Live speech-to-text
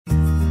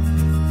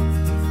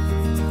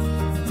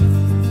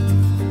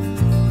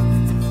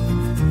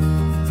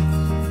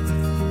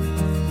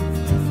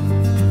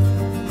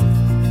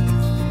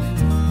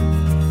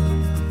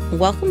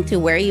Welcome to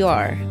Where You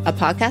Are, a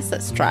podcast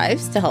that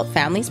strives to help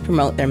families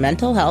promote their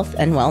mental health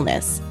and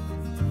wellness.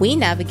 We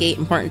navigate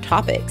important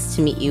topics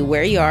to meet you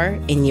where you are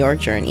in your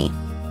journey.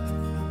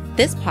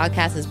 This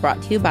podcast is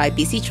brought to you by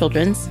BC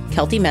Children's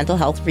Kelty Mental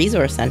Health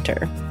Resource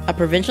Center, a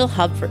provincial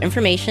hub for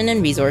information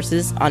and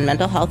resources on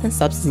mental health and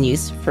substance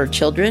use for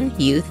children,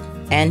 youth,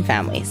 and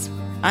families.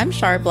 I'm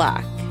Shar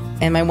Black,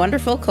 and my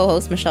wonderful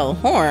co-host Michelle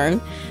Horn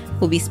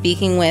will be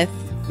speaking with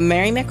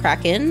Mary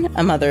McCracken,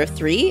 a mother of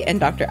three, and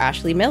Dr.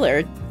 Ashley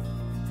Miller.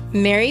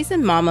 Mary's a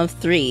mom of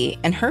three,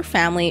 and her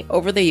family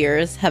over the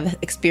years have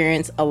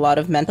experienced a lot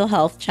of mental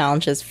health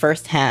challenges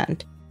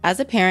firsthand.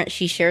 As a parent,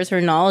 she shares her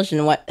knowledge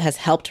in what has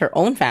helped her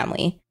own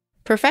family.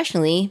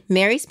 Professionally,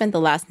 Mary spent the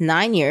last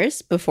 9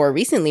 years before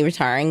recently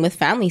retiring with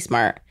Family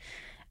Smart.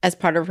 As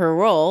part of her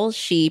role,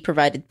 she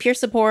provided peer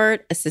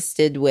support,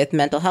 assisted with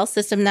mental health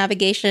system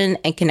navigation,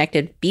 and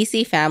connected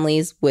BC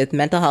families with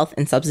mental health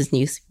and substance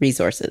use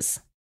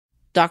resources.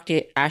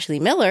 Dr. Ashley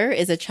Miller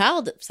is a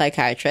child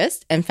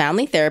psychiatrist and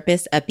family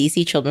therapist at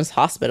BC Children's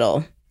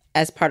Hospital.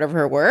 As part of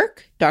her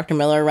work, Dr.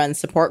 Miller runs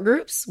support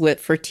groups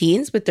for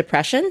teens with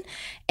depression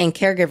and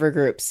caregiver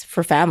groups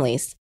for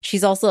families.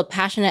 She's also a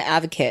passionate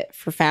advocate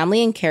for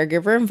family and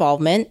caregiver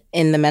involvement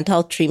in the mental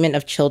health treatment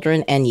of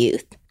children and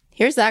youth.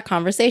 Here's that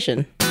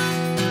conversation.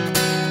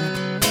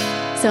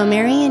 So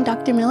Mary and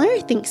Dr. Miller,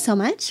 thanks so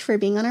much for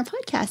being on our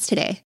podcast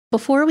today.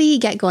 Before we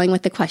get going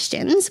with the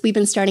questions, we've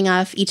been starting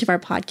off each of our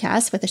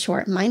podcasts with a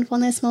short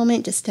mindfulness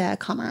moment just to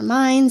calm our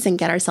minds and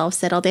get ourselves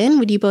settled in.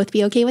 Would you both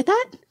be okay with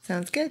that?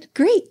 Sounds good.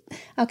 Great.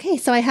 Okay,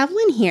 so I have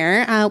one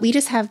here. We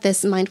just have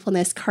this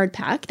mindfulness card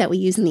pack that we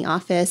use in the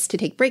office to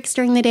take breaks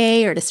during the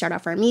day or to start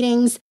off our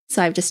meetings.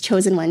 So I've just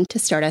chosen one to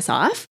start us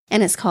off,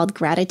 and it's called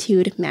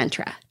Gratitude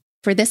Mantra.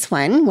 For this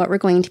one, what we're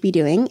going to be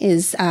doing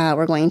is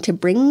we're going to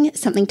bring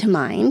something to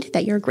mind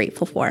that you're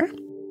grateful for.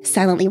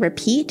 Silently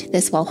repeat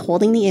this while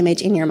holding the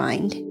image in your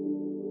mind.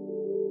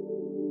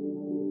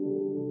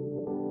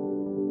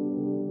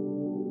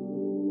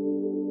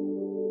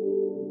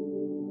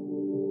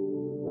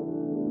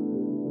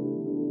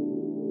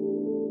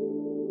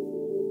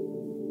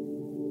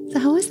 So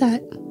how was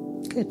that?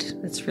 Good.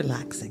 It's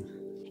relaxing.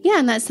 Yeah,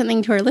 and that's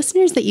something to our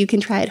listeners that you can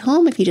try at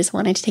home if you just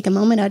wanted to take a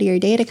moment out of your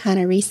day to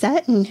kind of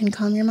reset and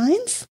calm your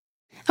minds.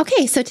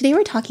 Okay, so today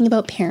we're talking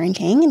about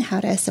parenting and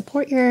how to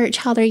support your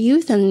child or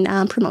youth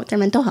and promote their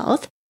mental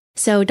health.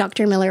 So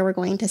Dr. Miller, we're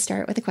going to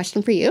start with a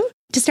question for you.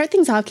 To start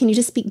things off, can you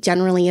just speak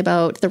generally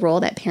about the role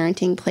that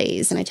parenting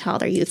plays in a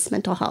child or youth's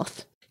mental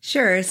health?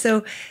 Sure.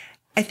 So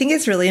I think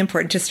it's really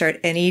important to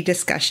start any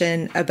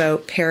discussion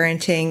about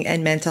parenting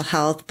and mental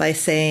health by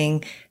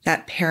saying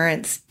that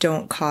parents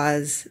don't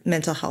cause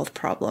mental health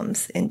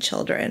problems in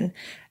children.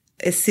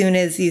 As soon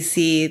as you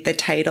see the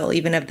title,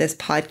 even of this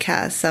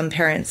podcast, some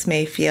parents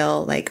may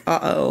feel like,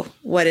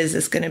 what is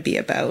this going to be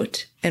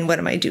about? And what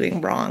am I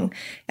doing wrong?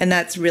 And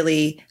that's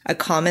really a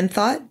common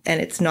thought. And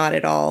it's not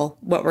at all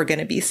what we're going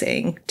to be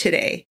saying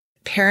today.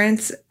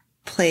 Parents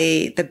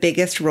play the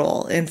biggest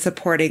role in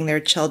supporting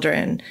their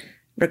children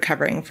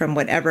recovering from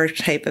whatever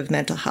type of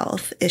mental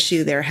health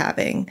issue they're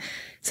having.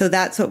 So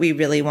that's what we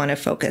really want to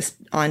focus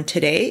on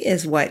today,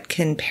 is what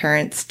can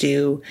parents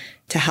do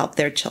to help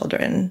their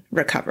children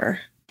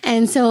recover.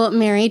 And so,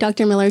 Mary,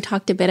 Dr. Miller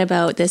talked a bit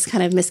about this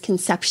kind of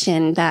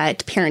misconception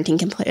that parenting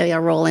can play a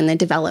role in the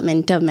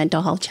development of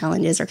mental health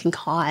challenges or can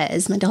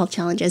cause mental health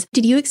challenges.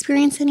 Did you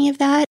experience any of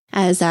that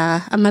as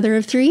a mother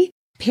of three?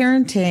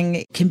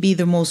 Parenting can be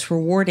the most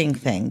rewarding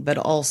thing, but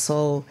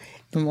also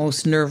the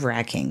most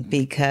nerve-wracking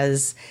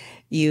because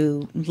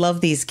you love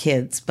these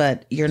kids,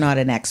 but you're not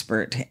an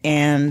expert.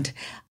 And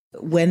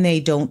when they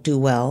don't do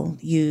well,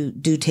 you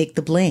do take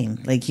the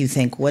blame. Like you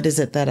think, what is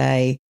it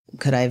that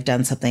could I have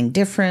done something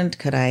different?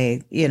 Could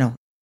I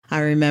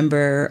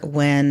remember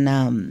when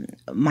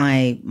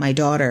my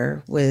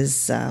daughter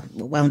was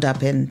wound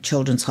up in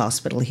Children's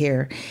Hospital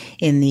here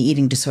in the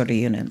eating disorder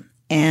unit.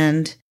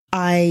 And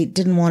I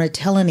didn't want to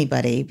tell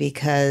anybody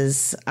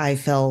because I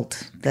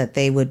felt that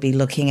they would be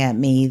looking at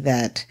me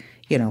that,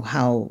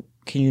 how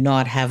can you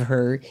not have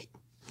her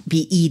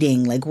be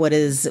eating? Like, what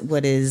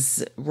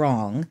is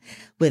wrong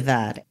with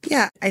that?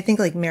 Yeah, I think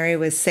like Mary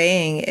was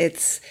saying,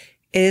 it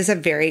is a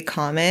very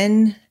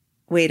common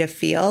way to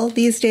feel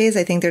these days.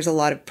 I think there's a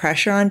lot of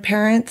pressure on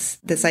parents,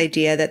 this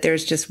idea that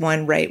there's just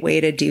one right way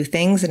to do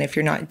things. And if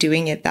you're not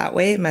doing it that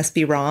way, it must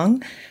be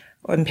wrong.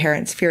 When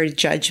parents fear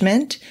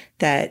judgment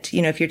that,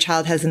 if your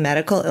child has a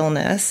medical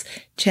illness,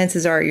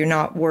 chances are you're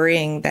not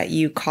worrying that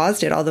you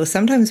caused it, although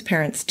sometimes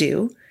parents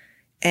do.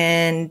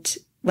 And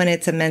when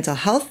it's a mental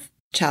health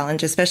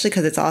challenge, especially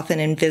because it's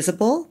often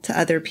invisible to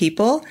other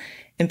people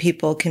and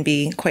people can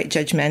be quite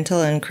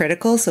judgmental and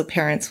critical. So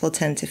parents will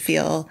tend to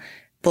feel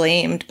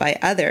blamed by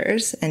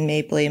others and may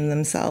blame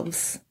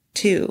themselves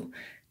too,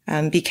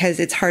 because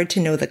it's hard to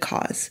know the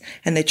cause.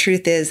 And the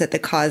truth is that the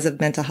cause of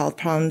mental health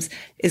problems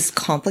is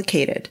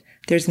complicated.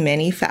 There's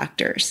many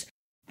factors.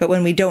 But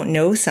when we don't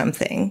know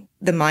something,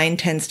 the mind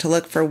tends to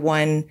look for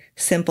one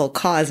simple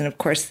cause. And of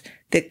course,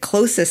 the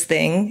closest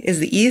thing is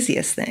the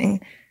easiest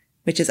thing,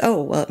 which is,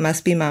 it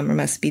must be mom or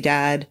must be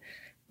dad.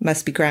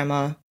 must be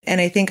grandma.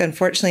 And I think,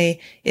 unfortunately,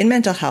 in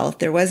mental health,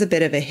 there was a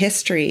bit of a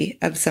history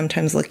of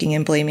sometimes looking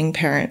and blaming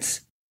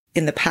parents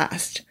in the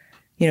past,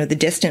 the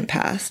distant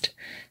past.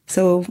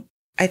 So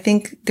I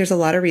think there's a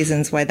lot of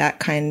reasons why that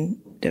kind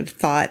of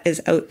thought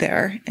is out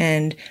there.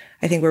 And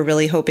I think we're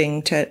really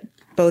hoping to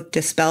both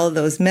dispel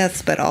those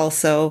myths, but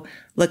also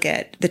look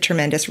at the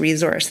tremendous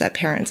resource that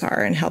parents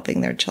are in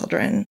helping their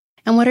children.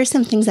 And what are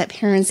some things that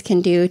parents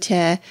can do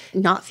to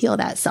not feel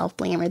that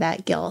self-blame or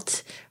that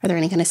guilt? Are there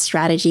any kind of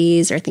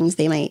strategies or things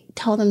they might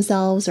tell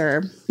themselves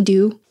or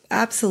do?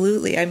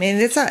 Absolutely. I mean,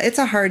 it's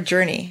a hard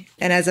journey.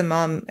 And as a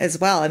mom as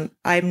well,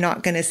 I'm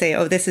not going to say,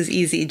 oh, this is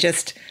easy.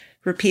 Just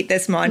repeat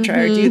this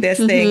mantra or do this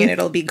thing and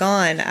it'll be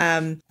gone.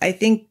 I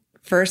think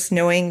first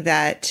knowing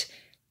that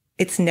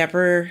it's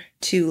never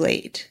too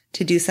late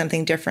to do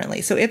something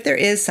differently. So if there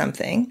is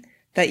something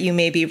that you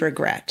maybe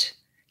regret,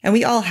 and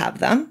we all have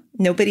them,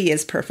 nobody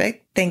is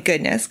perfect, thank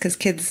goodness, because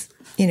kids,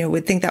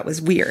 would think that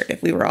was weird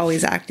if we were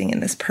always acting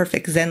in this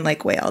perfect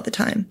Zen-like way all the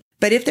time.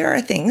 But if there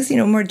are things,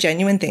 more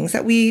genuine things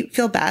that we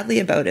feel badly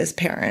about as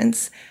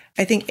parents,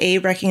 I think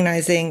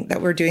recognizing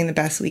that we're doing the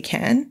best we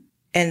can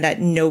and that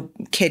no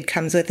kid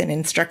comes with an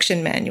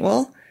instruction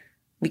manual.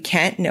 We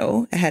can't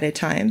know ahead of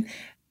time.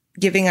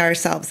 Giving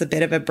ourselves a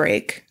bit of a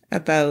break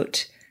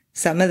about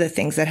some of the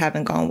things that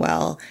haven't gone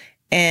well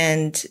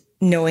and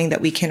knowing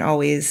that we can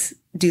always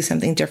do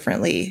something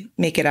differently,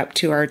 make it up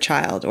to our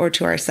child or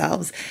to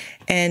ourselves.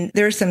 And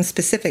there are some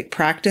specific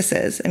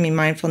practices. I mean,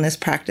 mindfulness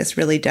practice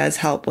really does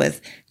help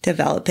with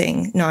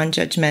developing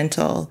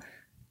non-judgmental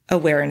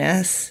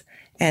awareness.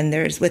 And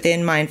there's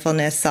within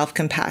mindfulness,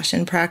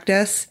 self-compassion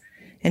practice.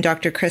 And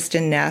Dr.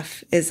 Kristen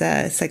Neff is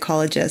a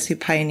psychologist who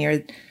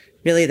pioneered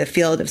really the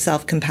field of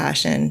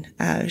self-compassion.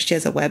 She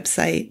has a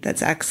website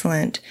that's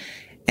excellent.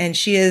 And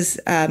she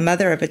is a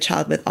mother of a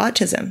child with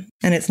autism.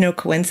 And it's no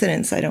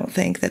coincidence, I don't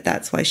think, that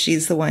that's why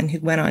she's the one who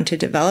went on to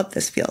develop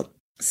this field.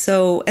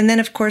 So, and then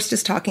of course,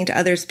 just talking to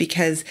others,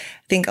 because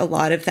I think a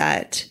lot of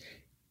that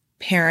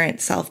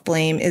parent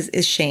self-blame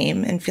is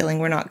shame and feeling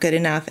we're not good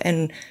enough.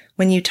 And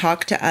when you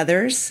talk to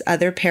others,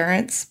 other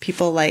parents,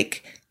 people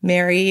like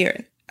Mary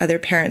or other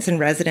parents in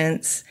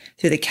residence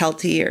through the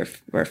Kelty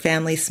or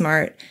Family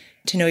Smart,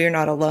 to know you're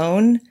not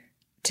alone,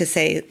 to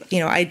say,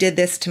 I did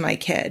this to my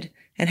kid.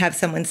 And have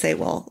someone say,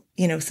 well,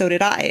 so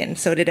did I, and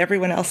so did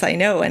everyone else I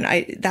know.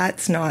 And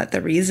that's not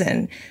the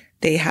reason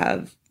they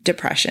have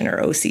depression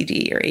or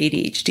OCD or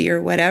ADHD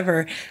or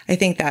whatever. I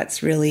think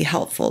that's really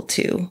helpful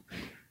to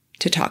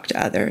talk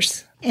to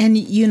others. And,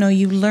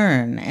 you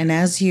learn. And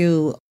as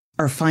you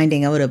are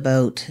finding out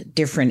about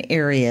different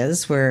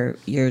areas where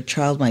your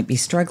child might be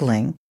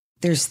struggling,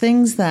 there's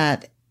things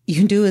that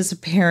you do as a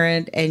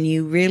parent and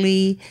you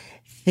really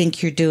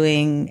think you're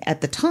doing, at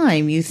the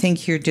time, you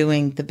think you're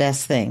doing the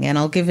best thing. And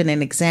I'll give it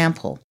an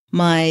example.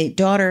 My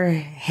daughter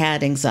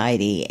had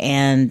anxiety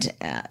and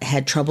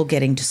had trouble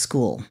getting to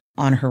school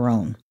on her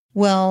own.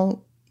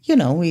 Well,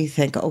 we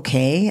think,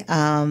 okay,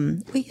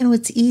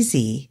 it's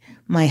easy.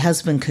 My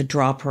husband could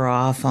drop her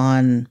off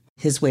on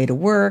his way to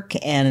work,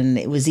 and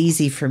it was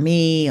easy for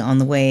me on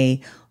the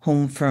way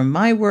home from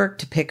my work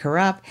to pick her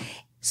up.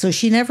 So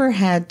she never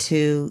had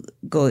to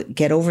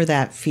get over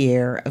that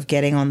fear of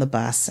getting on the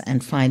bus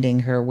and finding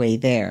her way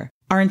there.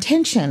 Our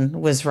intention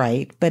was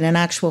right, but in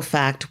actual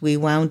fact, we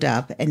wound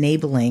up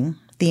enabling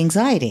the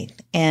anxiety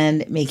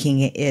and making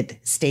it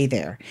stay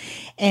there.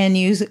 And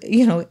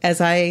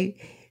as I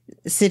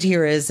sit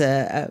here as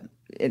a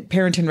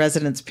parent in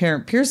residence,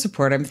 parent peer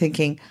support, I'm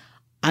thinking,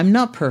 I'm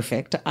not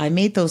perfect. I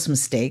made those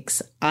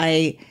mistakes.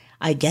 I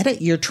get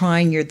it. You're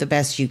trying the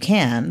best you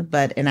can,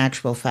 but in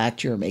actual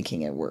fact, you're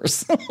making it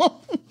worse.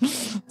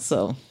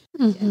 So,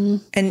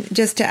 And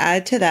just to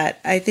add to that,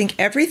 I think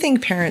everything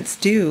parents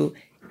do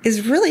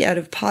is really out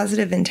of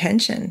positive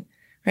intention,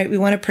 right? We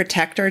want to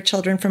protect our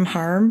children from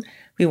harm.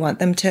 We want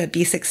them to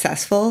be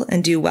successful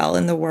and do well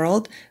in the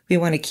world. We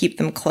want to keep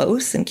them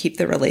close and keep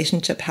the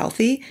relationship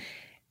healthy.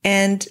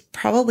 And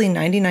probably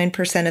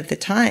 99% of the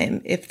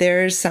time, if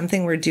there's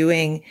something we're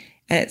doing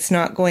and it's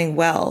not going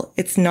well,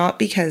 it's not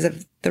because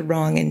of the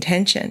wrong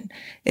intention.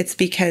 It's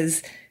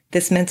because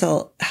this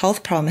mental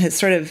health problem has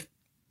sort of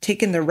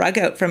taken the rug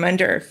out from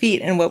under our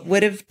feet. And what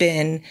would have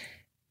been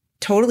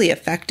totally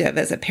effective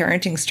as a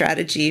parenting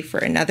strategy for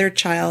another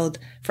child,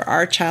 for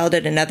our child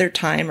at another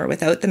time or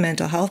without the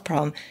mental health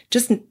problem,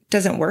 just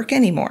doesn't work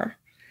anymore.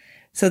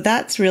 So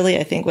that's really,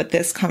 I think, what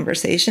this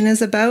conversation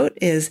is about,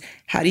 is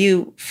how do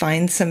you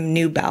find some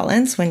new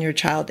balance when your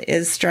child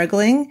is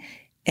struggling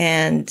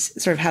and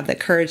sort of have the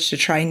courage to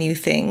try new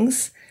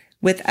things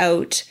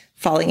without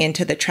falling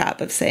into the trap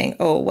of saying,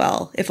 oh,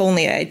 well, if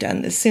only I had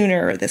done this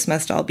sooner, or this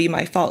must all be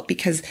my fault,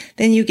 because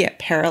then you get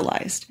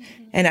paralyzed.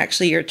 And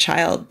actually your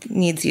child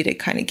needs you to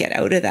kind of get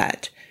out of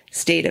that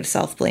state of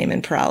self-blame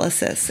and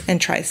paralysis and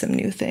try some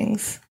new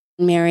things.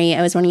 Mary,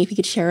 I was wondering if you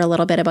could share a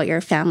little bit about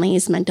your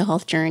family's mental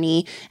health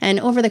journey. And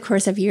over the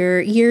course of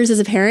your years as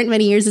a parent,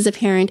 many years as a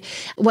parent,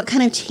 what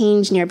kind of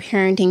changed in your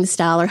parenting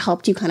style or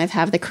helped you kind of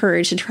have the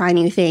courage to try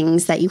new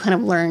things that you kind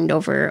of learned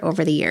over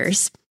the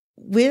years?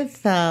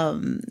 with,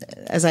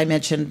 as I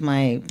mentioned,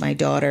 my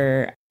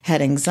daughter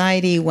had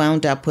anxiety,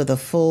 wound up with a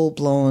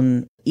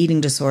full-blown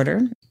eating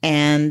disorder,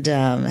 and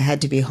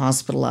had to be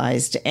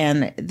hospitalized.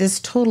 And this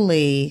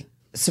totally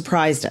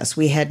surprised us.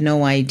 We had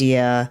no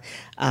idea.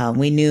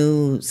 We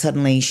knew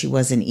suddenly she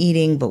wasn't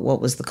eating, but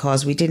what was the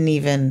cause? I didn't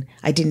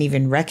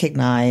even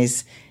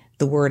recognize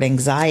the word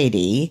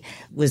anxiety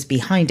was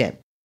behind it.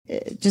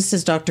 Just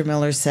as Dr.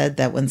 Miller said,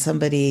 that when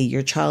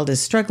your child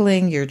is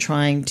struggling, you're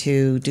trying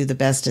to do the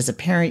best as a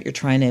parent, you're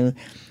trying to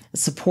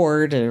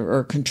support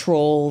or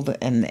control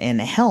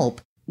and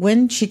help.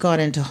 When she got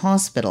into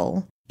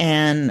hospital,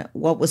 and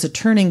what was a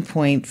turning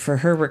point for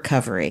her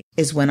recovery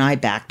is when I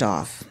backed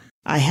off.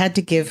 I had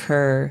to give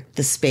her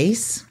the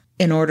space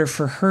in order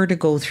for her to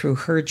go through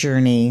her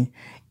journey,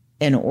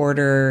 in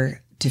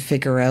order to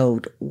figure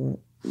out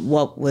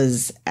what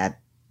was at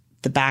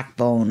the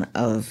backbone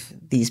of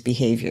these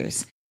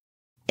behaviors.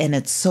 And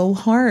it's so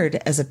hard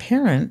as a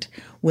parent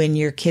when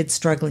your kid's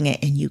struggling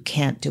and you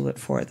can't do it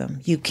for them.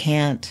 You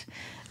can't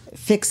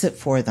fix it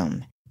for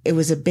them. It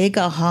was a big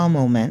aha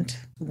moment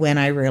when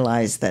I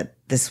realized that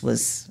this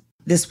was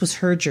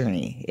her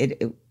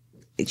journey.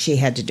 She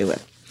had to do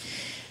it.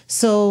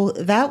 So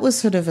that was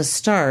sort of a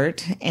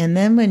start. And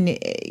then when,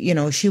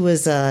 she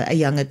was a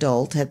young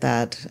adult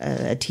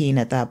a teen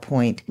at that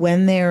point,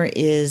 when there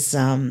is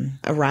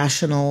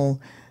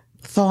irrational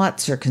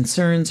thoughts or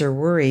concerns or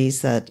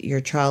worries that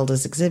your child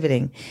is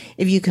exhibiting,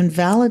 if you can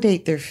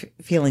validate their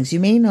feelings, you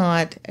may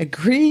not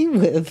agree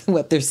with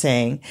what they're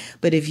saying,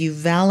 but if you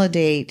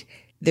validate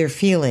their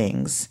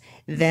feelings,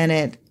 then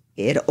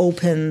it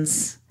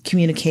opens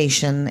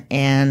communication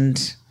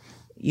and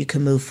you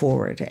can move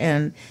forward.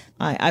 And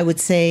I would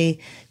say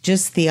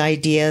just the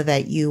idea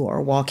that you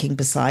are walking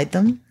beside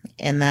them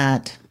and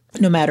that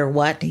no matter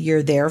what,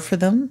 you're there for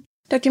them.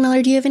 Dr.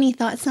 Miller, do you have any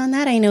thoughts on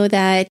that? I know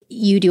that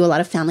you do a lot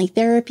of family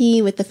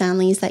therapy with the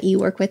families that you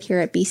work with here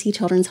at BC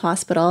Children's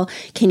Hospital.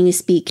 Can you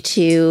speak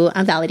to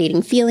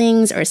validating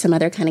feelings or some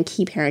other kind of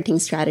key parenting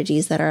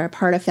strategies that are a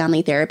part of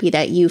family therapy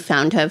that you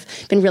found have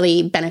been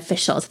really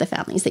beneficial to the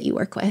families that you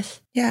work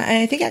with? Yeah,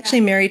 and I think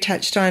actually Mary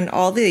touched on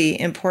all the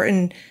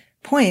important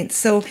points.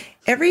 So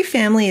every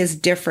family is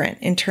different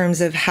in terms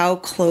of how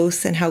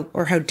close and how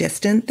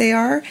distant they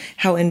are,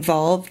 how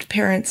involved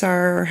parents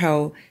are, or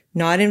how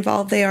not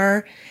involved they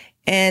are.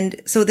 And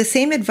so the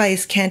same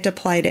advice can't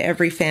apply to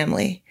every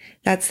family.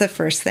 That's the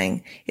first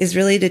thing, is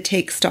really to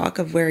take stock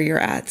of where you're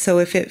at. So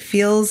if it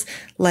feels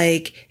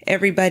like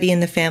everybody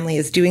in the family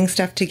is doing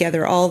stuff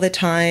together all the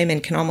time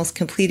and can almost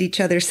complete each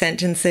other's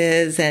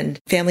sentences, and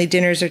family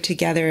dinners are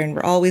together and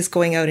we're always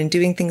going out and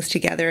doing things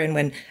together, and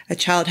when a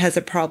child has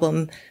a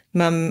problem,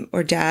 mom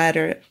or dad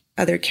or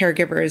other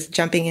caregiver is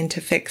jumping in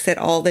to fix it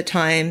all the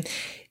time,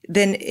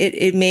 then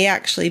it may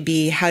actually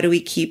be, how do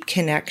we keep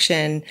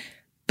connection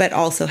but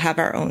also have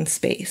our own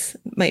space?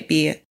 Might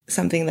be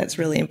something that's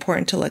really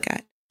important to look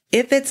at.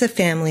 If it's a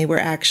family where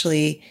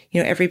actually,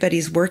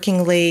 everybody's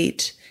working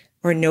late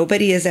or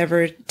nobody is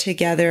ever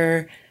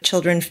together,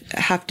 children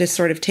have to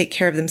sort of take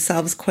care of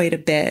themselves quite a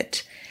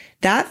bit,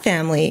 that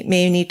family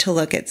may need to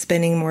look at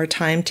spending more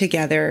time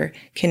together,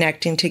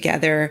 connecting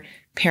together,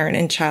 parent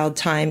and child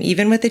time,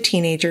 even with a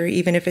teenager,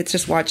 even if it's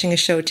just watching a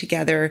show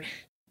together,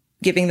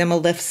 giving them a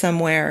lift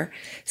somewhere.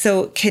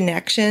 So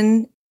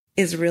connection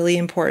is really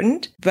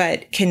important,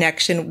 but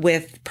connection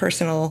with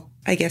personal,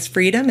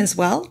 freedom as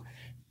well.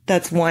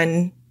 That's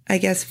one,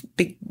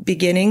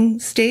 beginning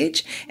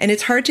stage. And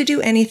it's hard to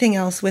do anything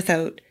else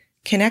without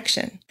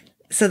connection.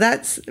 So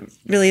that's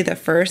really the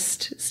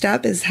first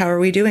step, is how are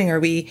we doing? Are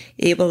we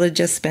able to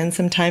just spend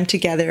some time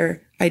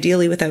together,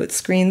 ideally without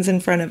screens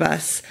in front of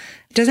us?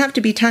 It doesn't have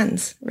to be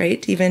tons,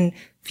 right? Even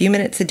a few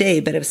minutes a day,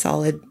 but of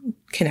solid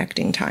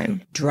connecting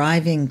time.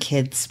 Driving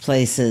kids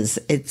places,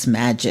 it's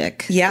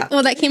magic. Yeah.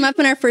 Well, that came up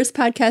in our first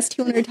podcast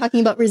too, when we were talking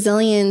about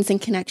resilience and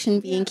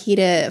connection being key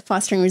to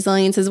fostering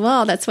resilience as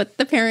well. That's what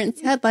the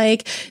parents said.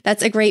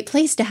 That's a great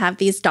place to have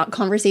these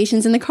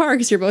conversations in the car,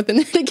 because you're both in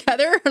there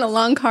together on a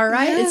long car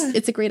ride. Yeah.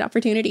 It's a great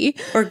opportunity.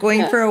 Or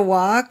going for a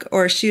walk,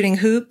 or shooting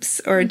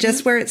hoops, or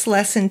just where it's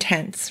less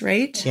intense,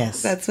 right?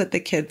 Yes. That's what the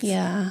kids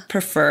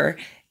prefer.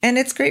 And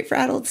it's great for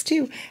adults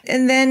too.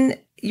 And then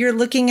you're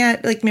looking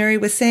at, like Mary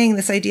was saying,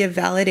 this idea of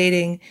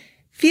validating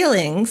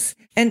feelings.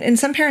 And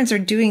some parents are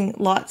doing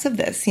lots of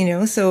this,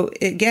 So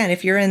again,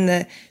 if you're in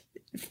the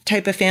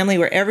type of family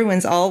where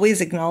everyone's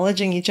always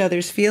acknowledging each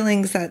other's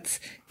feelings, that's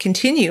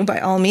continue by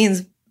all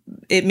means.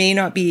 It may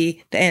not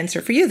be the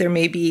answer for you. There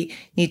may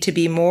need to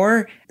be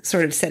more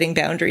sort of setting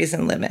boundaries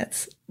and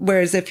limits.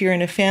 Whereas if you're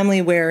in a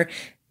family where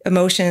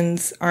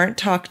emotions aren't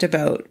talked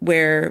about,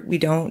 where we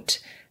don't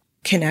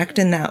connect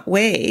in that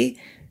way,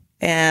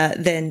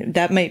 then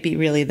that might be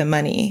really the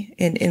money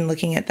in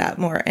looking at that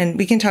more. And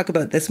we can talk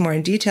about this more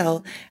in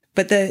detail,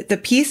 but the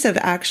piece of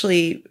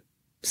actually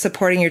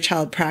supporting your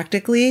child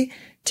practically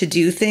to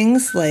do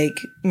things like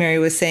Mary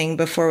was saying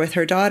before with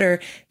her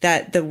daughter,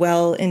 that the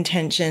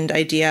well-intentioned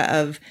idea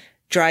of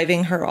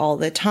driving her all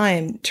the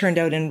time turned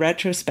out in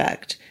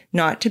retrospect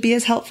not to be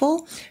as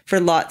helpful for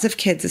lots of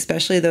kids,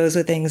 especially those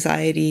with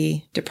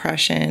anxiety,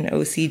 depression,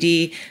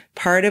 OCD.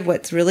 Part of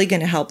what's really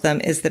going to help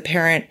them is the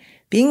parent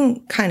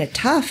being kind of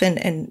tough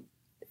and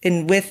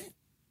with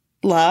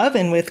love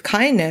and with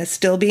kindness,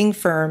 still being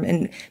firm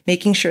and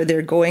making sure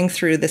they're going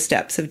through the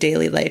steps of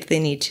daily life they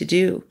need to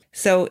do.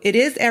 So it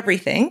is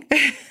everything,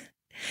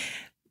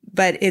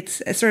 but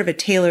it's a sort of a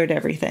tailored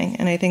everything.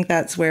 And I think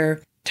that's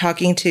where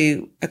talking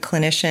to a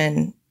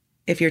clinician,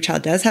 if your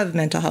child does have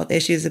mental health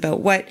issues,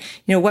 about what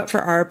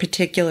for our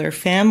particular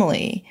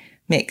family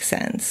makes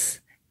sense,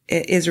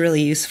 it is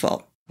really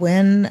useful.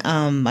 When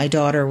my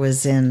daughter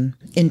was in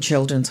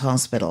Children's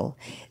Hospital,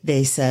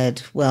 they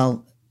said,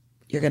 well,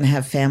 you're going to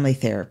have family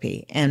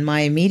therapy. And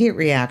my immediate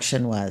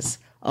reaction was,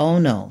 oh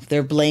no,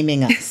 they're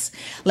blaming us.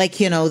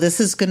 This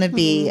is going to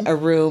be a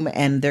room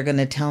and they're going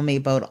to tell me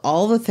about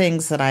all the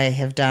things that I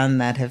have done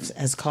that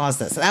has caused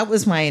this. That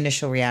was my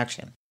initial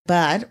reaction.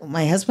 But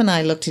my husband and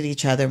I looked at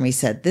each other and we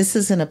said, this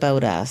isn't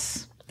about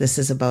us. This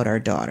is about our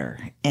daughter.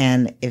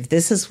 And if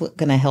this is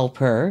going to help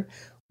her,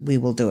 we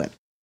will do it.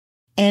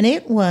 And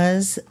it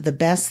was the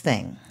best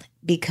thing,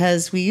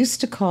 because we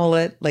used to call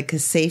it like a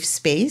safe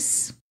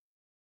space,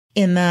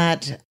 in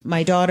that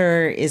my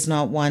daughter is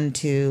not one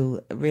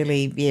to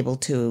really be able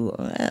to,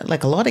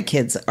 like a lot of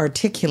kids,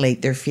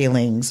 articulate their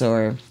feelings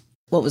or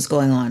what was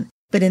going on.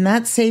 But in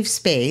that safe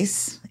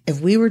space,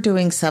 if we were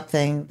doing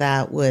something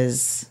that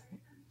was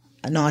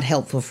not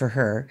helpful for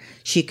her,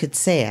 she could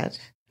say it.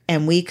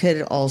 And we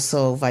could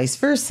also, vice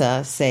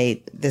versa,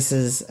 say, this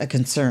is a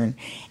concern.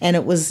 And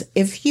it was,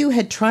 if you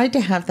had tried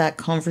to have that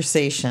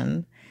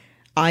conversation,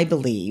 I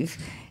believe,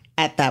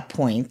 at that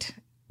point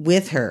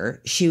with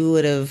her, she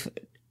would have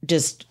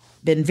just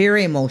been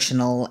very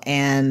emotional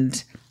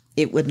and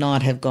it would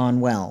not have gone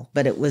well.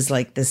 But it was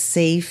like the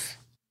safe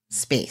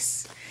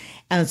space.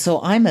 And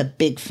so I'm a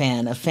big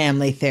fan of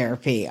family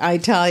therapy, I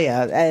tell you.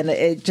 And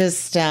it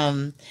just,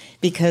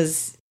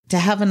 because to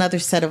have another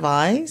set of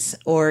eyes,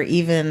 or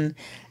even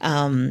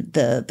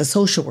the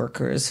social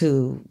workers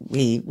who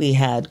we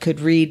had could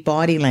read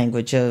body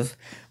language of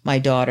my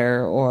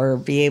daughter or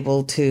be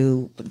able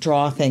to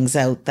draw things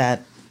out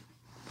that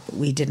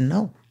we didn't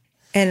know.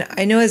 And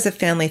I know as a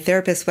family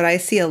therapist, what I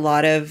see a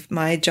lot of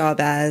my job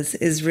as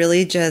is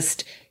really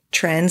just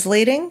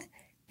translating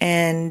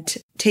and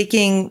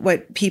taking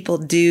what people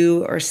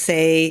do or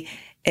say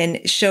and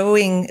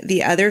showing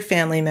the other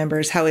family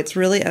members how it's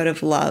really out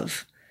of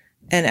love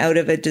and out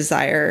of a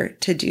desire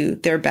to do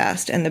their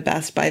best and the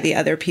best by the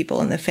other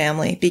people in the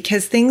family,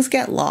 because things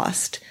get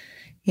lost.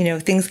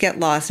 Things get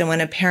lost. And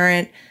when a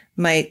parent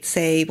might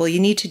say, well,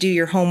 you need to do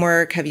your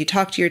homework. Have you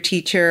talked to your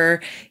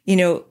teacher?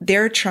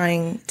 They're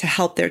trying to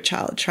help their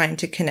child, trying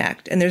to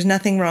connect. And there's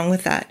nothing wrong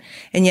with that.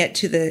 And yet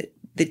to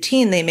the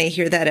teen, they may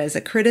hear that as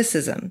a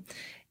criticism.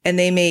 And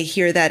they may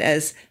hear that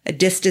as a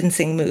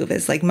distancing move,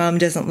 as like, mom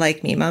doesn't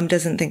like me. Mom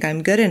doesn't think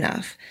I'm good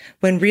enough.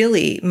 When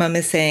really mom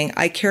is saying,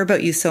 I care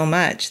about you so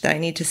much that I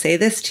need to say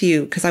this to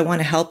you because I want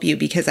to help you,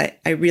 because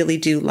I really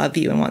do love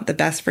you and want the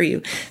best for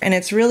you. And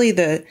it's really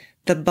the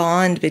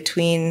bond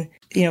between,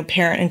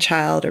 parent and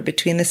child, or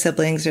between the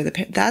siblings or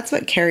that's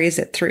what carries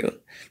it through.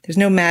 There's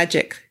no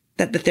magic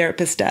that the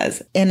therapist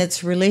does. And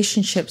it's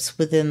relationships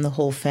within the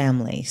whole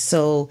family.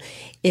 So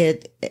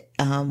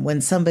when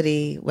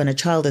a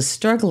child is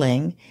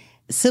struggling,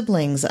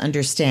 siblings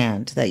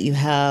understand that you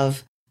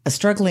have a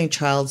struggling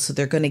child, so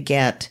they're going to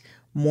get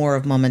more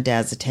of mom and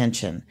dad's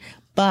attention.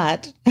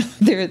 But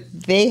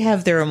they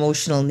have their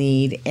emotional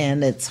need,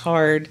 and it's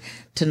hard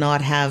to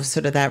not have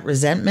sort of that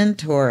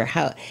resentment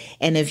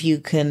and if you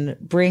can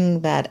bring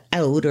that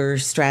out or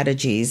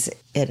strategies,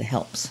 it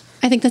helps.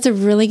 I think that's a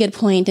really good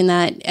point in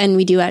that, and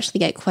we do actually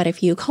get quite a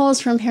few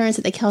calls from parents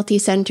at the Kelty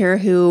Center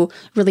who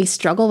really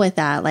struggle with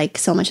that. Like,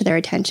 so much of their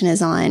attention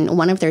is on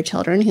one of their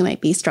children who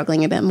might be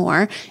struggling a bit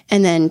more.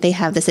 And then they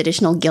have this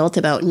additional guilt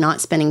about not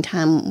spending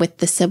time with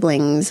the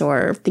siblings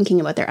or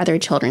thinking about their other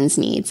children's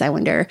needs. I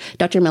wonder,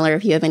 Dr. Miller,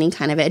 if you have any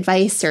kind of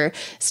advice or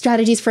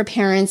strategies for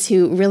parents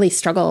who really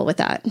struggle with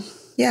that.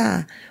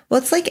 Yeah.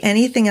 Well, it's like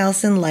anything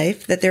else in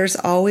life, that there's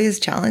always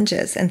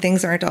challenges and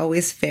things aren't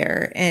always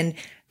fair. And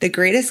the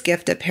greatest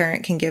gift a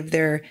parent can give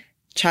their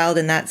child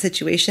in that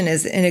situation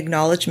is an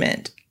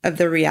acknowledgement of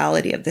the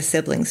reality of the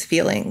siblings'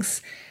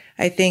 feelings.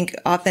 I think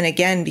often,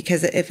 again,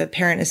 because if a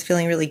parent is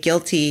feeling really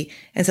guilty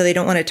and so they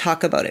don't want to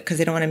talk about it because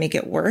they don't want to make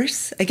it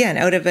worse, again,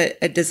 out of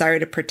a desire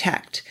to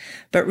protect.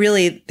 But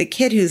really, the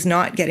kid who's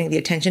not getting the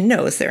attention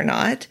knows they're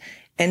not.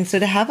 And so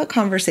to have a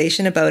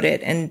conversation about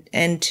it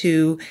and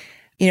to,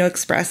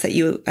 express that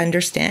you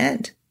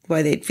understand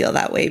why they'd feel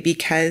that way,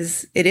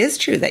 because it is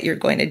true that you're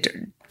going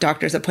to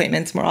doctor's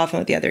appointments more often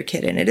with the other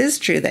kid. And it is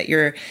true that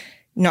you're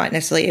not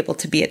necessarily able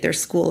to be at their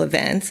school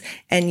events,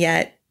 and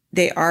yet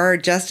they are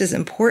just as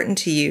important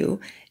to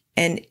you.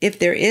 And if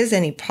there is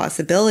any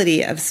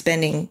possibility of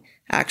spending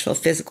actual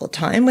physical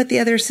time with the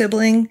other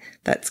sibling,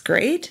 that's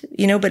great,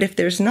 but if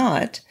there's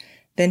not,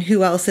 then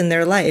who else in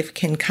their life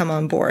can come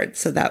on board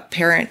so that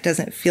parent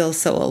doesn't feel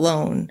so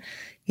alone,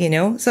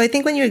 So I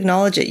think when you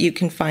acknowledge it, you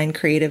can find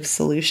creative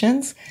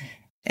solutions.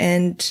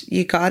 And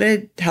you got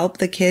to help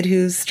the kid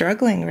who's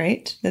struggling,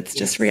 right? That's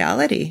just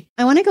reality.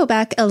 I want to go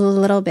back a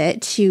little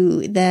bit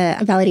to the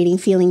validating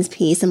feelings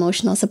piece,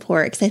 emotional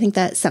support, because I think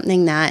that's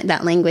something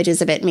that language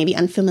is a bit maybe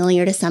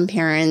unfamiliar to some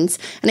parents.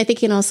 And I think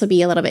it can also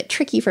be a little bit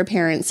tricky for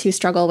parents who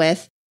struggle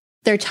with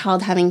their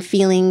child having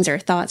feelings or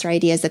thoughts or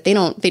ideas that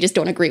they just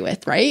don't agree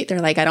with, right? They're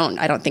like, I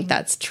don't think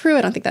that's true.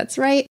 I don't think that's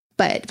right.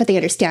 But they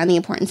understand the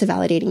importance of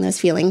validating those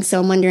feelings. So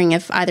I'm wondering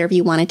if either of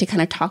you wanted to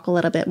kind of talk a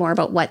little bit more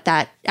about what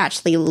that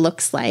actually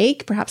looks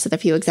like, perhaps with a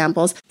few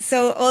examples.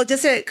 So,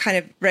 just a kind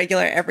of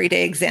regular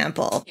everyday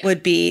example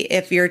would be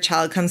if your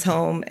child comes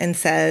home and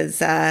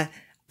says, I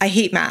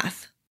hate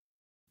math.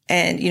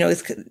 And,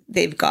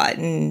 they've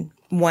gotten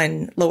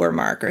one lower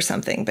mark or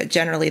something, but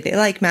generally they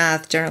like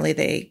math. Generally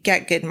they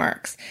get good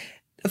marks.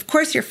 Of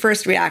course, your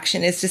first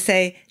reaction is to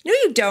say, no,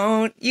 you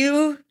don't.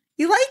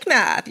 You like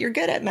math. You're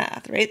good at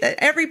math, right? That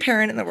every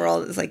parent in the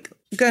world is like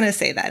going to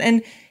say that.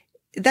 And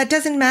that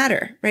doesn't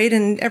matter, right?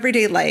 In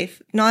everyday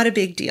life, not a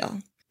big deal.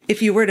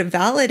 If you were to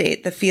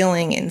validate the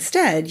feeling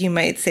instead, you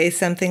might say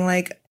something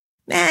like,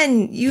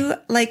 man, you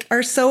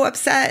are so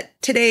upset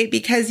today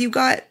because you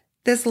got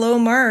this low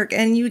mark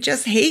and you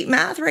just hate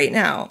math right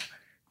now.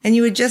 And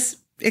you would just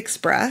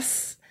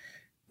express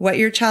what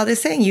your child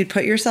is saying. You'd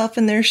put yourself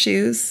in their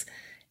shoes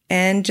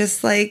and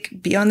just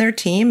be on their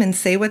team and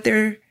say what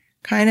they're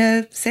kind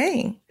of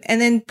saying.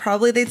 And then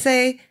probably they'd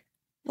say,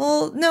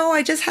 well, no,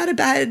 I just had a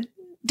bad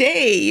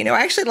day.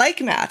 I actually like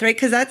math, right?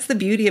 Because that's the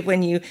beauty of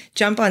when you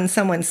jump on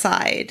someone's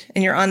side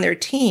and you're on their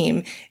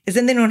team, is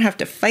then they don't have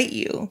to fight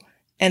you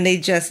and they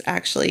just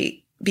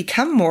actually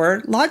become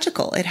more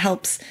logical. It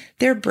helps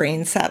their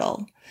brain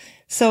settle.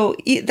 So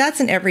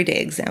that's an everyday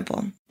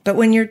example. But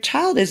when your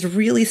child is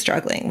really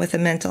struggling with a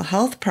mental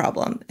health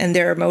problem and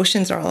their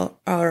emotions are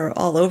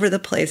all over the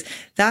place,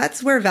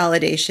 that's where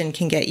validation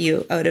can get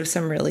you out of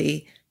some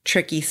really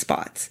tricky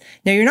spots.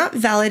 Now, you're not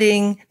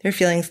validating their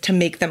feelings to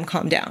make them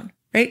calm down,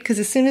 right? Because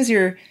as soon as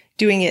you're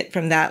doing it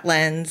from that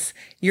lens,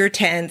 you're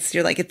tense,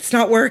 you're like, it's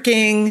not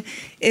working.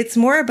 It's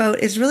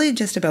really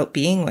just about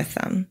being with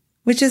them,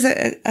 which is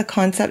a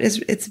concept.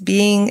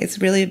 It's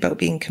really about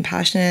being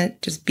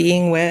compassionate, just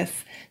being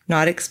with,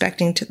 not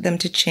expecting them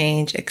to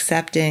change,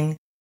 accepting.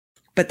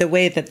 But the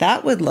way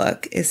that would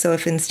look is, so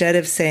if instead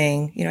of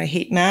saying, I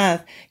hate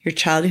math, your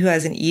child who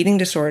has an eating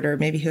disorder,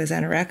 maybe who has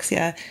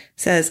anorexia,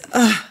 says,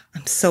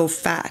 I'm so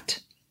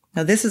fat.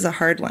 Now, this is a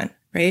hard one,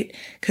 right?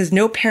 Because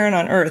no parent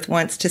on earth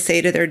wants to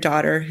say to their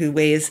daughter who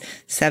weighs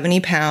 70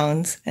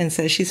 pounds and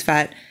says she's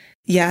fat,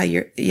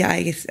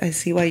 I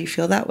see why you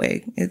feel that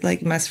way.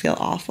 It must feel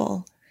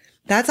awful.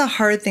 That's a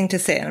hard thing to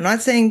say. And I'm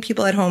not saying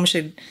people at home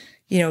should,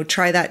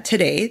 try that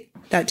today.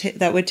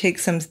 That would take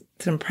some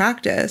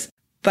practice.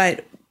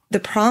 But the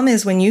problem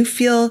is when you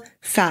feel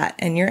fat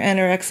and you're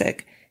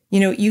anorexic,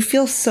 you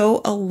feel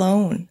so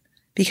alone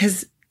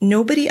because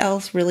nobody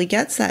else really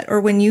gets that. Or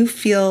when you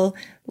feel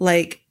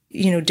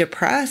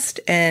depressed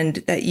and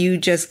that you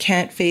just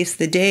can't face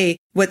the day,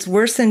 what's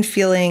worse than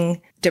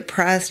feeling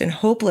depressed and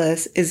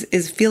hopeless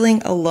is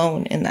feeling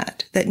alone in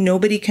that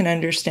nobody can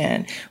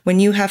understand. When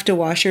you have to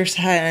wash your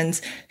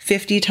hands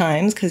 50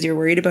 times because you're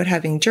worried about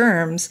having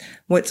germs,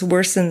 what's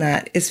worse than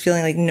that is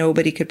feeling like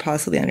nobody could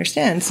possibly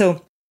understand.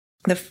 So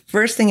the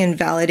first thing in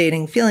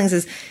validating feelings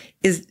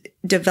is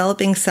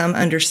developing some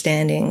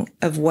understanding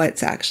of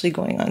what's actually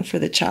going on for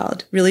the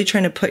child, really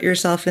trying to put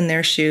yourself in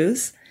their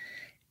shoes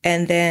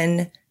and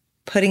then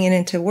putting it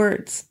into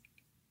words.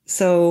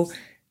 So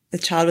the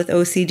child with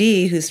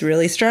OCD who's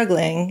really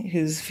struggling,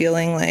 who's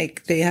feeling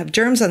like they have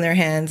germs on their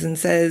hands and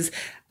says,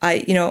 I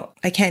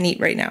can't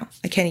eat right now.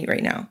 I can't eat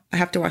right now. I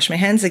have to wash my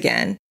hands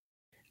again.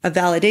 A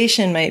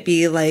validation might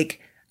be like,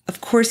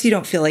 of course you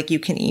don't feel like you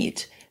can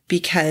eat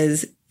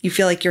because you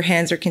feel like your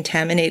hands are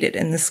contaminated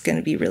and this is going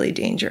to be really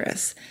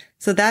dangerous.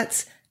 So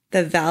that's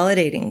the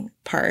validating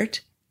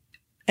part.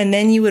 And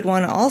then you would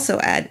want to also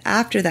add,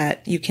 after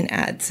that, you can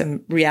add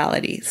some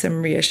reality,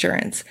 some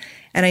reassurance.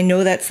 And I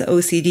know that's the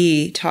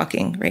OCD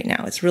talking right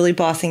now. It's really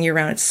bossing you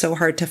around. It's so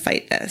hard to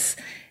fight this.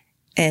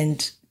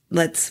 And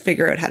let's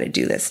figure out how to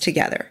do this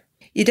together.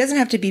 It doesn't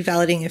have to be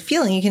validating a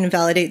feeling. You can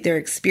validate their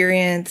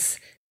experience,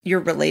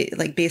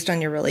 based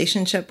on your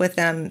relationship with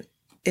them.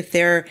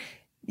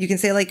 You can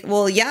say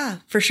well, yeah,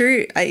 for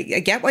sure. I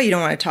get why you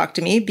don't want to talk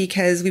to me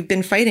because we've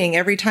been fighting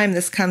every time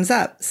this comes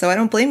up. So I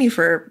don't blame you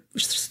for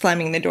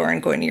slamming the door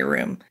and going to your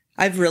room.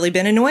 I've really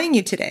been annoying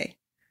you today.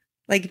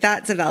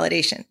 That's a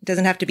validation. It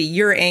doesn't have to be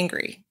you're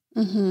angry.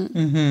 Mm-hmm.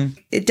 Mm-hmm.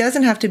 It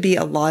doesn't have to be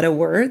a lot of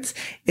words.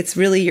 It's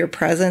really your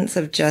presence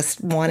of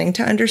just wanting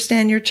to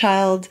understand your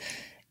child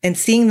and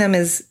seeing them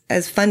as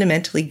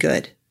fundamentally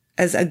good,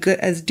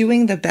 as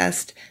doing the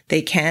best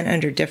they can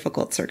under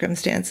difficult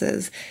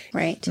circumstances.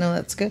 Right. No,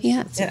 that's good.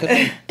 Yeah. That's a good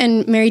one.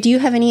 And Mary, do you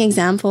have any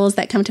examples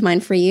that come to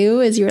mind for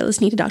you as you were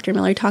listening to Dr.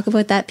 Miller talk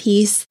about that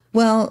piece?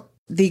 Well,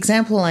 the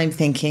example I'm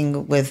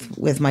thinking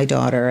with my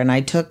daughter, and I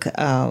took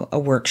a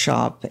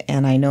workshop,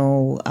 and I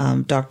know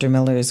Dr.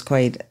 Miller is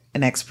quite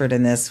an expert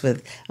in this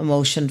with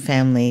emotion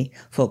family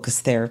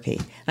focused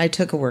therapy. I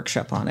took a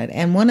workshop on it.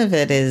 And one of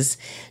it is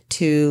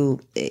to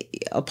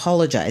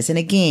apologize. And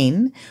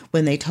again,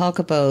 when they talk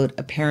about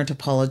a parent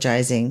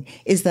apologizing,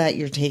 is that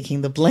you're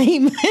taking the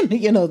blame and,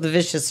 the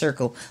vicious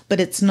circle. But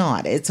it's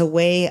not. It's a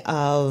way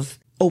of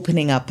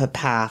opening up a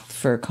path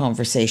for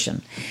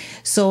conversation.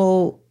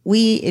 So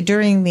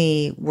during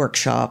the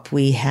workshop,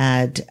 we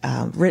had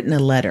written a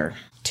letter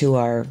to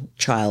our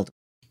child.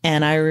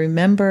 And I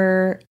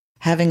remember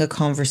having a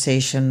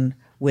conversation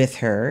with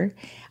her.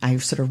 I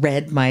sort of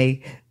read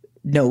my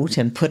note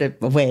and put it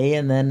away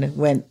and then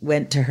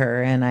went to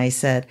her and I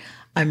said,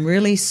 I'm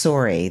really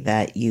sorry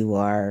that you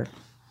are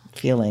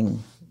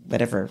feeling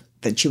whatever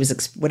she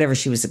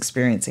was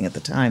experiencing at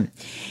the time.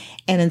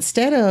 And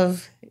instead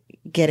of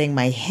getting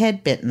my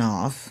head bitten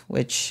off,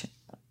 which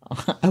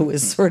I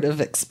was sort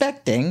of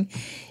expecting,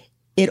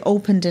 it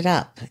opened it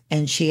up.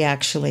 And she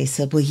actually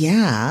said, well,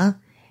 yeah,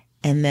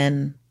 and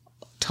then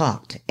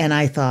talked. And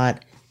I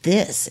thought,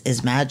 this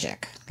is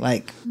magic.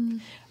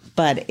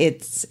 But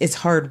it's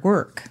hard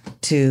work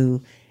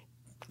to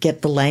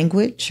get the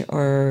language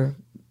or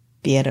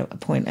be at a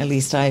point, at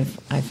least I've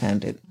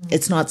found it.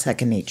 It's not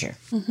second nature.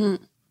 Mm-hmm.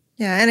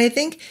 Yeah. And I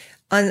think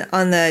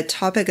on the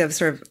topic of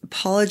sort of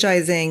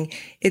apologizing,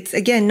 it's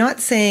again, not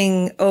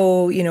saying,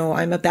 oh,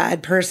 I'm a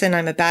bad person.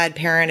 I'm a bad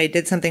parent. I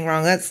did something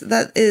wrong.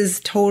 That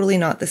is totally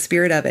not the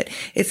spirit of it.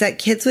 It's that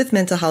kids with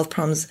mental health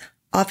problems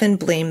often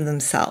blame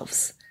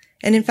themselves.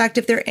 And in fact,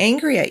 if they're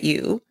angry at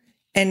you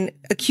and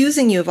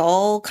accusing you of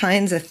all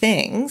kinds of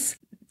things,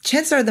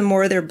 chances are the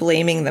more they're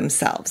blaming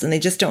themselves and they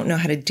just don't know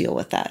how to deal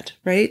with that,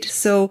 right?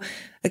 So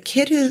a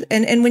kid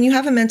and when you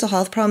have a mental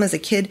health problem as a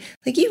kid,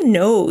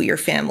 your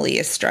family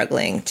is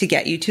struggling to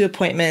get you to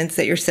appointments,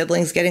 that your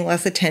siblings getting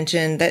less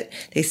attention, that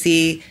they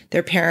see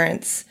their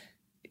parents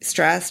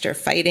stressed or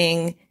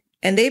fighting,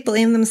 and they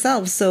blame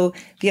themselves. So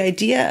the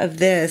idea of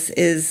this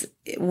is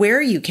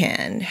where you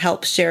can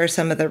help share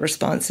some of the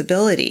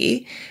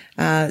responsibility.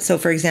 So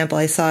for example,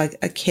 I saw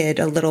a kid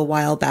a little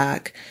while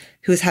back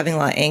who was having a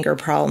lot of anger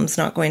problems,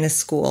 not going to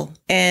school.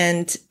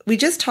 And we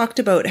just talked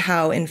about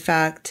how, in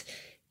fact,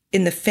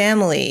 in the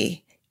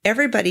family,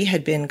 everybody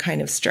had been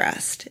kind of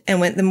stressed.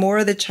 And the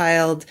more the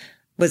child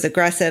was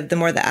aggressive, the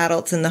more the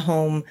adults in the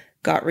home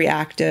got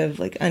reactive,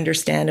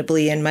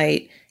 understandably, and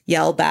might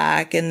yell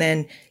back. And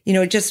then,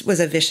 it just was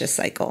a vicious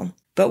cycle.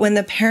 But when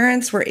the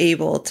parents were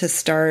able to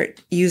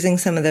start using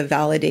some of the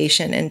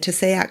validation and to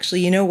say, actually,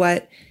 you know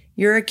what,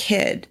 you're a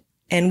kid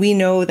and we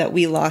know that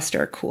we lost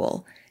our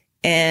cool.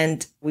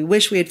 And we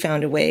wish we had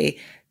found a way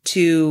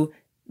to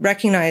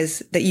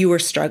recognize that you were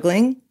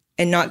struggling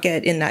and not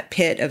get in that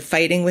pit of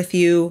fighting with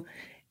you.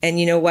 And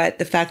you know what?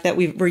 The fact that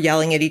we were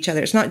yelling at each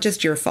other, it's not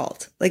just your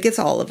fault. It's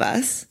all of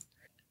us.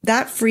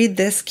 That freed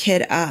this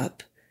kid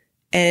up.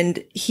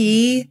 And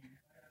he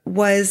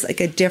was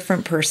a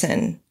different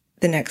person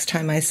the next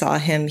time I saw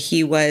him.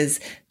 He was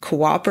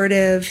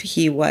cooperative.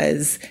 He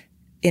was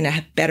in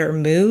a better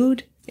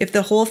mood. If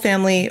the whole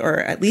family,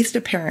 or at least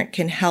a parent,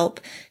 can help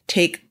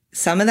take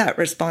some of that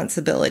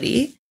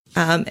responsibility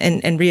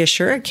and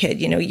reassure a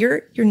kid,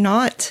 you're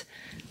not,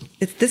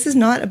 this is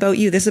not about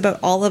you. This is about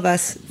all of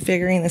us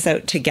figuring this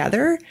out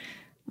together.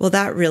 Well,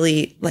 that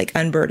really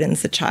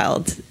unburdens the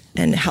child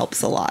and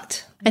helps a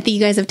lot. I think you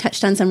guys have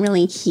touched on some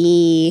really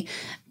key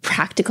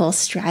practical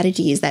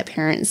strategies that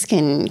parents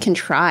can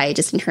try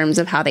just in terms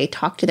of how they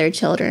talk to their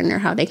children or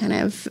how they kind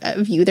of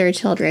view their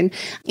children,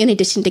 in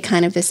addition to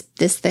kind of this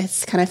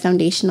kind of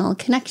foundational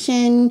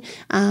connection,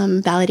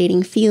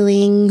 validating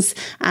feelings,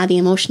 the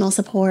emotional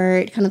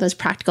support, kind of those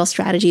practical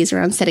strategies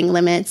around setting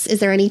limits. Is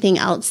there anything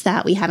else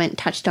that we haven't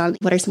touched on?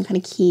 What are some kind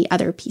of key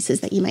other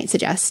pieces that you might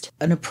suggest?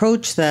 An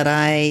approach that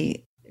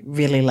I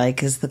really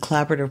like is the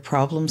collaborative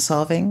problem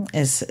solving,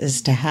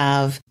 is to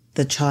have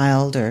the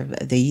child or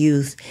the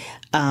youth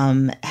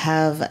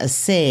have a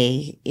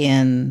say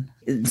in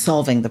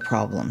solving the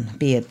problem,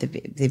 be it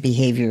the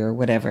behavior or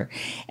whatever.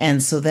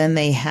 And so then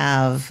they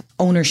have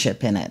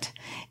ownership in it.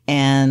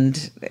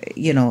 And,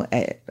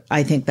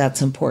 I think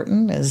that's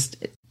important, is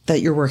that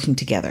you're working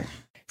together.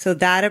 So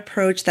that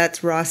approach,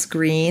 that's Ross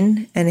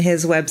Green, and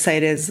his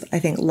website is, I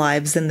think,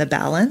 Lives in the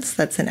Balance.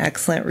 That's an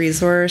excellent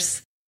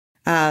resource.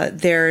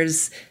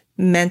 There's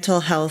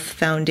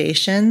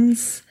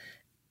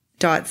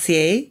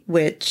mentalhealthfoundations.ca,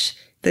 which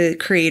the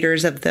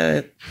creators of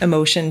the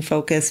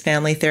emotion-focused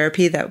family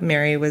therapy that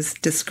Mary was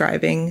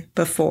describing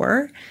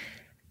before.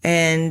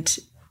 And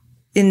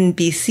in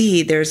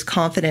BC, there's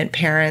Confident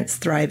Parents,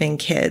 Thriving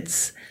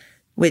Kids,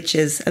 which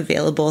is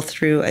available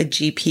through a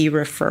GP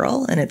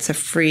referral. And it's a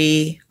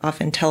free,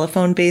 often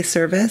telephone-based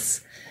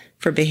service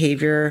for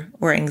behavior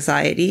or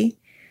anxiety.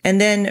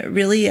 And then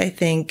really, I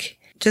think,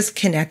 just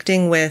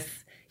connecting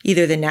with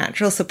either the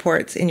natural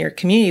supports in your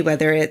community,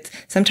 whether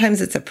sometimes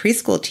it's a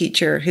preschool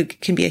teacher who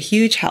can be a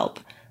huge help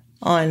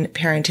on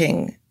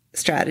parenting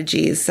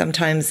strategies.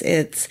 Sometimes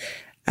it's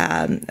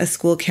a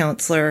school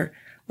counselor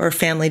or a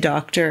family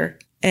doctor.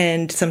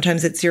 And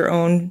sometimes it's your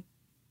own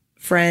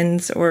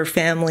friends or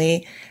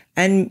family.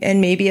 and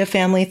maybe a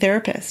family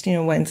therapist,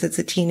 once it's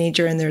a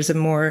teenager and there's a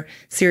more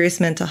serious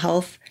mental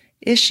health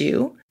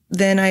issue.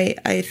 Then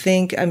I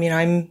think,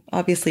 I'm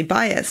obviously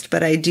biased,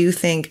 but I do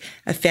think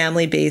a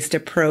family-based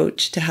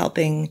approach to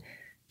helping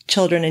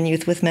children and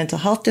youth with mental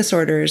health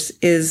disorders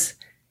is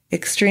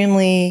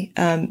extremely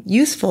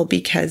useful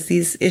because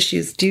these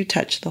issues do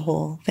touch the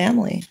whole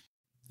family.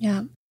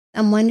 Yeah.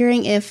 I'm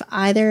wondering if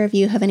either of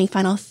you have any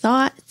final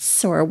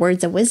thoughts or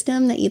words of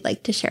wisdom that you'd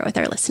like to share with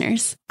our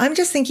listeners. I'm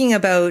just thinking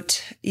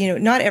about,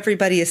 not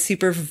everybody is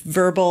super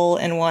verbal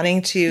and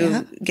wanting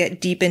to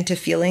get deep into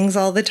feelings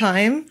all the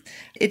time.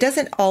 It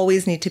doesn't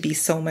always need to be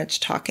so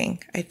much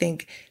talking. I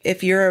think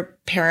if you're a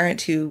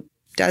parent who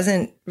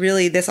doesn't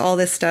really, all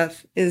this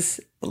stuff is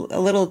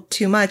a little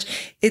too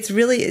much, it's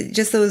really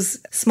just those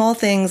small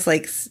things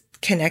like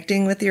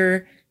connecting with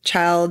your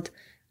child,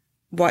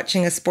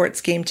 watching a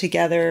sports game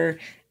together,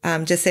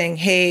 just saying,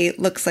 hey,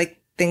 looks like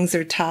things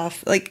are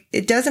tough. Like,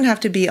 it doesn't have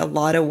to be a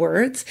lot of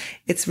words.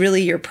 It's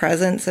really your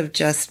presence of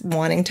just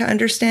wanting to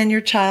understand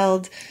your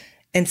child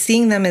and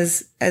seeing them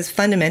as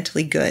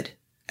fundamentally good,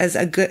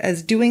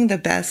 as doing the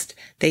best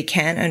they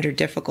can under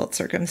difficult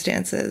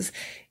circumstances.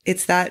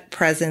 It's that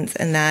presence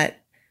and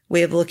that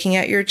way of looking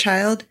at your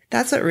child.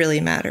 That's what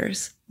really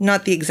matters,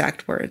 not the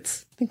exact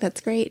words. I think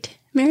that's great.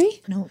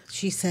 Mary? No,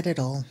 she said it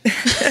all.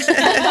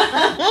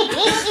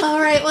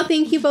 All right. Well,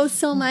 thank you both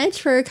so much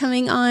for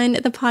coming on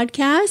the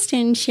podcast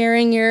and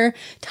sharing your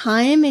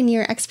time and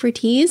your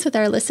expertise with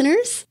our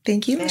listeners.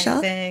 Thank you,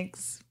 Michelle.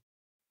 Thanks.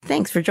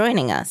 Thanks for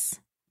joining us.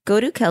 Go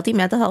to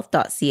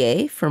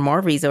keltymentalhealth.ca for more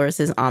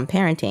resources on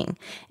parenting,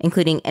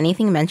 including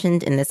anything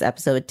mentioned in this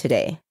episode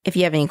today. If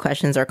you have any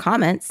questions or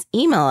comments,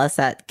 email us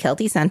at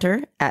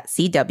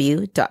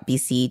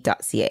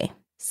keltycenter@cw.bc.ca.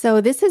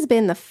 So this has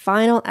been the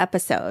final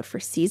episode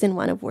for season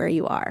 1 of Where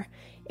You Are.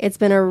 It's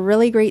been a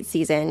really great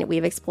season.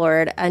 We've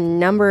explored a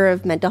number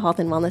of mental health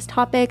and wellness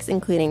topics,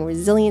 including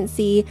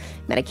resiliency,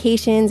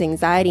 medications,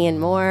 anxiety, and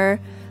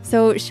more.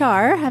 So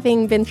Shar,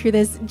 having been through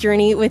this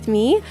journey with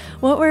me,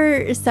 what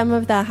were some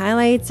of the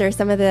highlights or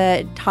some of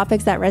the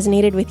topics that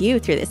resonated with you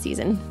through this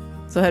season?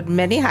 So I had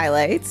many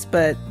highlights,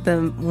 but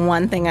the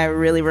one thing I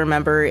really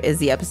remember is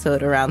the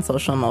episode around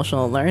social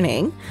emotional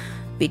learning.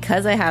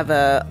 Because I have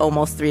a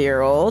almost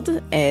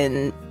 3-year-old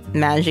and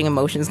managing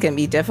emotions can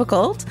be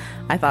difficult,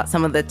 I thought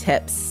some of the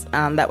tips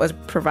that was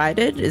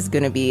provided is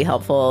going to be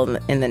helpful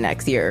in the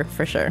next year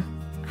for sure.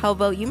 How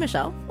about you,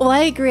 Michelle? Well, I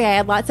agree. I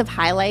had lots of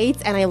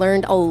highlights and I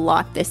learned a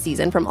lot this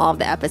season from all of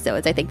the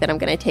episodes. I think that I'm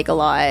going to take a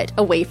lot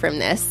away from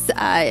this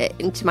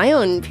into my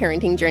own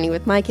parenting journey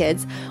with my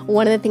kids.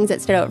 One of the things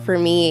that stood out for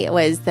me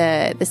was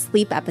the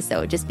sleep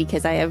episode, just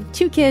because I have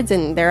 2 kids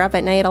and they're up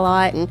at night a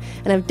lot and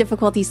have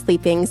difficulty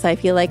sleeping. So I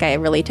feel like I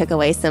really took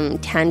away some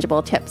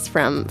tangible tips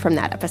from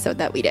that episode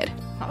that we did.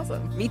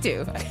 Awesome. Me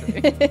too,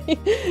 actually.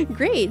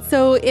 Great.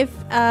 So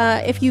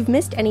if you've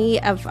missed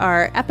any of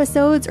our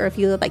episodes or if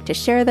you would like to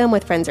share them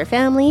with friends or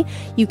family,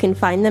 you can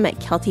find them at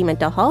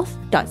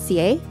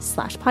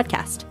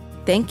keltymentalhealth.ca/podcast.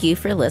 Thank you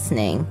for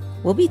listening.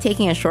 We'll be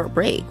taking a short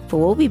break, but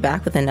we'll be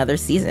back with another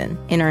season.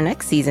 In our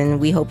next season,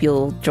 we hope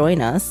you'll join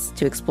us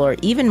to explore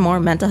even more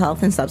mental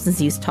health and substance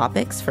use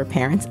topics for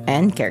parents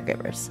and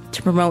caregivers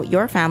to promote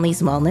your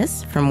family's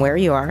wellness from where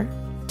you are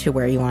to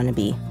where you want to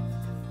be.